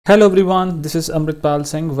Hello everyone, this is Amritpal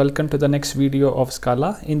Singh. Welcome to the next video of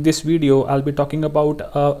Scala. In this video, I'll be talking about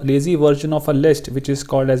a lazy version of a list which is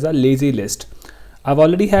called as a lazy list. I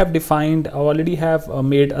already have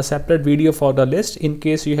made a separate video for the list. In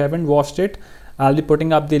case you haven't watched it, I'll be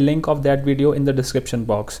putting up the link of that video in the description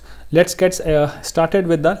box. Let's get started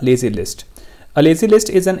with the lazy list. A lazy list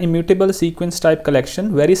is an immutable sequence type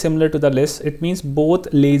collection, very similar to the list. It means both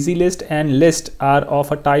lazy list and list are of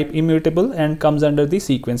a type immutable and comes under the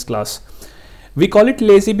sequence class. We call it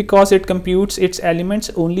lazy because it computes its elements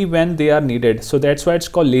only when they are needed. So that's why it's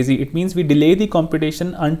called lazy. It means we delay the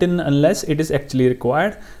computation until and unless it is actually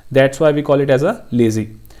required. That's why we call it as a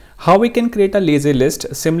lazy. How we can create a lazy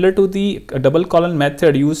list? Similar to the double colon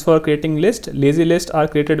method used for creating list, lazy lists are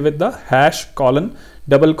created with the hash colon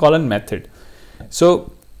double colon method.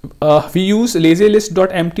 So we use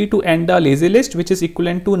LazyList.empty to end a lazy list, which is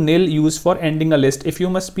equivalent to nil used for ending a list. If you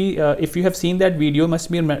have seen that video,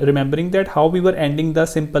 must be remembering that how we were ending the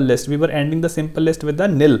simple list. We were ending the simple list with the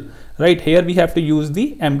nil, right? Here we have to use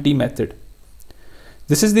the empty method.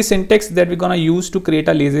 This is the syntax that we're gonna use to create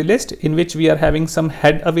a lazy list, in which we are having some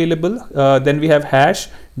head available. Then we have hash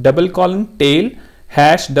double colon tail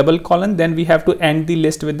hash double colon. Then we have to end the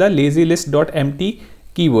list with the LazyList.empty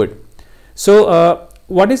keyword. So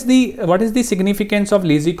what is the significance of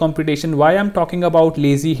lazy computation? Why I'm talking about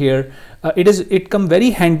lazy here? It come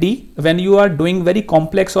very handy when you are doing very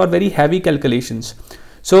complex or very heavy calculations.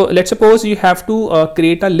 So let's suppose you have to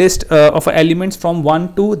create a list of elements from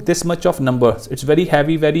 1 to this much of numbers. It's very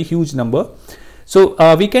heavy, very huge number.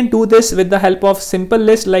 So we can do this with the help of simple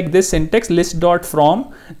list like this syntax,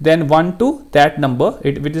 list.from, then 1 to that number,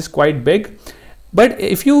 which is quite big. But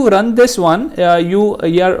if you run this one, you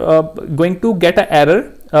are going to get an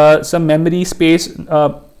error, some memory space.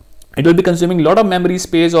 It will be consuming a lot of memory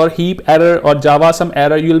space, or heap error, or Java some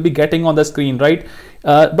error you will be getting on the screen, right?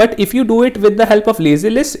 But if you do it with the help of lazy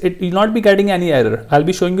list, it will not be getting any error. I'll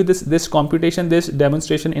be showing you this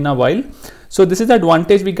demonstration in a while. So this is the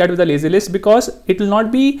advantage we get with the lazy list, because it will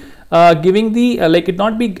not be giving the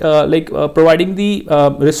providing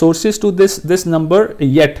the resources to this number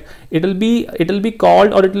yet. It will be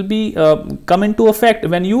called, or it will be come into effect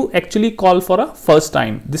when you actually call for a first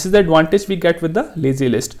time. This is the advantage we get with the lazy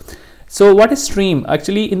list. So what is stream?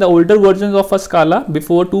 Actually, in the older versions of a Scala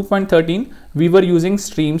before 2.13, we were using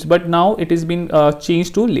streams, but now it has been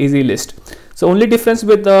changed to lazy list. So only difference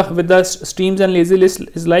with the streams and lazy list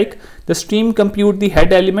is like the stream compute the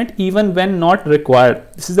head element even when not required.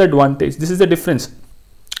 This is the advantage. This is the difference.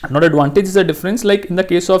 Not advantage, is a difference. Like in the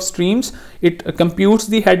case of streams, it computes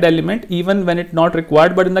the head element even when it not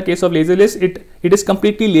required, but in the case of lazy list, it is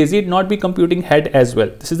completely lazy. It not be computing head as well.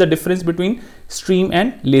 This is the difference between stream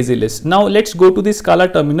and lazy list. Now let's go to the Scala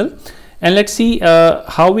terminal and let's see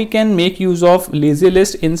how we can make use of lazy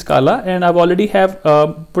list in Scala. And I've already have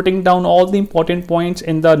putting down all the important points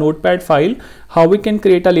in the notepad file, how we can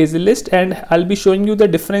create a lazy list, and I'll be showing you the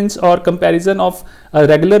difference or comparison of a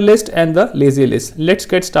regular list and the lazy list. Let's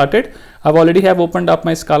get started. I've already have opened up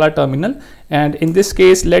my Scala terminal, and in this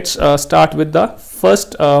case, let's start with the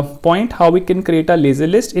first point, how we can create a lazy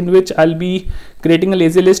list, in which I'll be creating a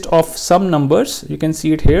lazy list of some numbers. You can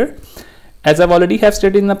see it here. As I've already have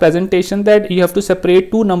stated in the presentation, that you have to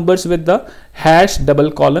separate two numbers with the hash double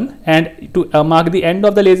colon, and to mark the end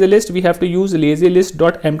of the lazy list, we have to use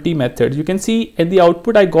LazyList.empty method. You can see in the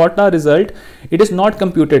output I got a result. It is not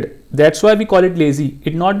computed. That's why we call it lazy.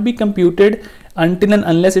 It not be computed until and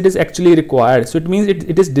unless it is actually required. So it means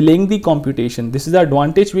it is delaying the computation. This is the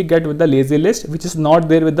advantage we get with the lazy list, which is not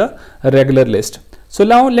there with the regular list. So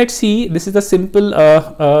now let's see, this is the simple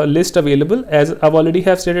list available, as I've already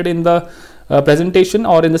have stated in the presentation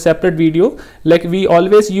or in the separate video. Like we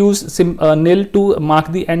always use nil to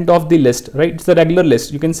mark the end of the list, right? It's the regular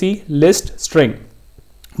list. You can see list string,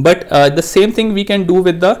 but the same thing we can do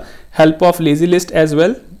with the help of lazy list as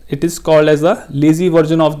well. It is called as a lazy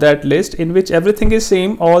version of that list, in which everything is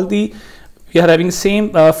same. We are having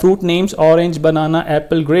same fruit names, orange, banana,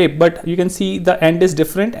 apple, grape, but you can see the end is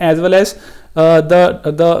different, as well as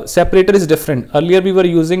the separator is different. Earlier we were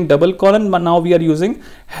using double colon, but now we are using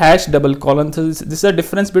hash double colon. So this is a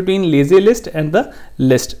difference between lazy list and the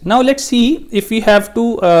list. Now let's see if we have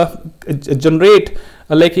to generate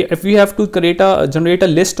if we have to generate a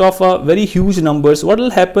list of very huge numbers. What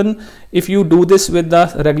will happen if you do this with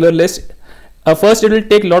the regular list? First, it will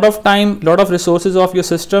take a lot of time, lot of resources of your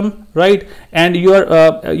system, right? And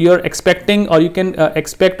you're expecting, or you can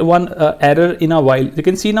expect one error in a while. You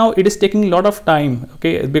can see now it is taking a lot of time,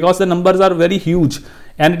 okay, because the numbers are very huge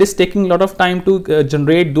and it is taking a lot of time to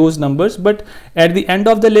generate those numbers. But at the end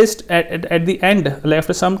of the list, at the end,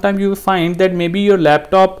 after some time, you will find that maybe your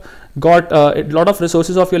laptop got a lot of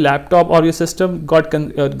resources of your laptop or your system got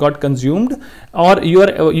consumed, or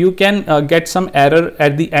you can get some error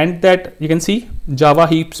at the end that you can see Java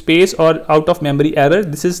heap space or out of memory error.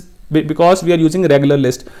 This is because we are using regular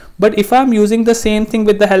list. But if I'm using the same thing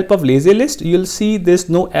with the help of LazyList, you'll see there's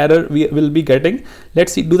no error we will be getting.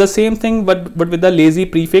 Let's see, do the same thing but with the lazy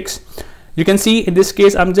prefix. You can see in this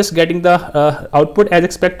case I'm just getting the output as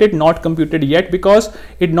expected, not computed yet, because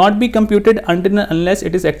it not be computed until and unless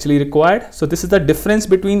it is actually required. So this is the difference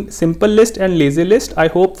between simple list and lazy list. I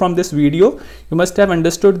hope from this video you must have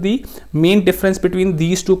understood the main difference between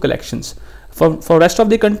these two collections. For rest of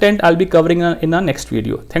the content I'll be covering in our next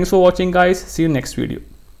video. Thanks for watching, guys. See you next video.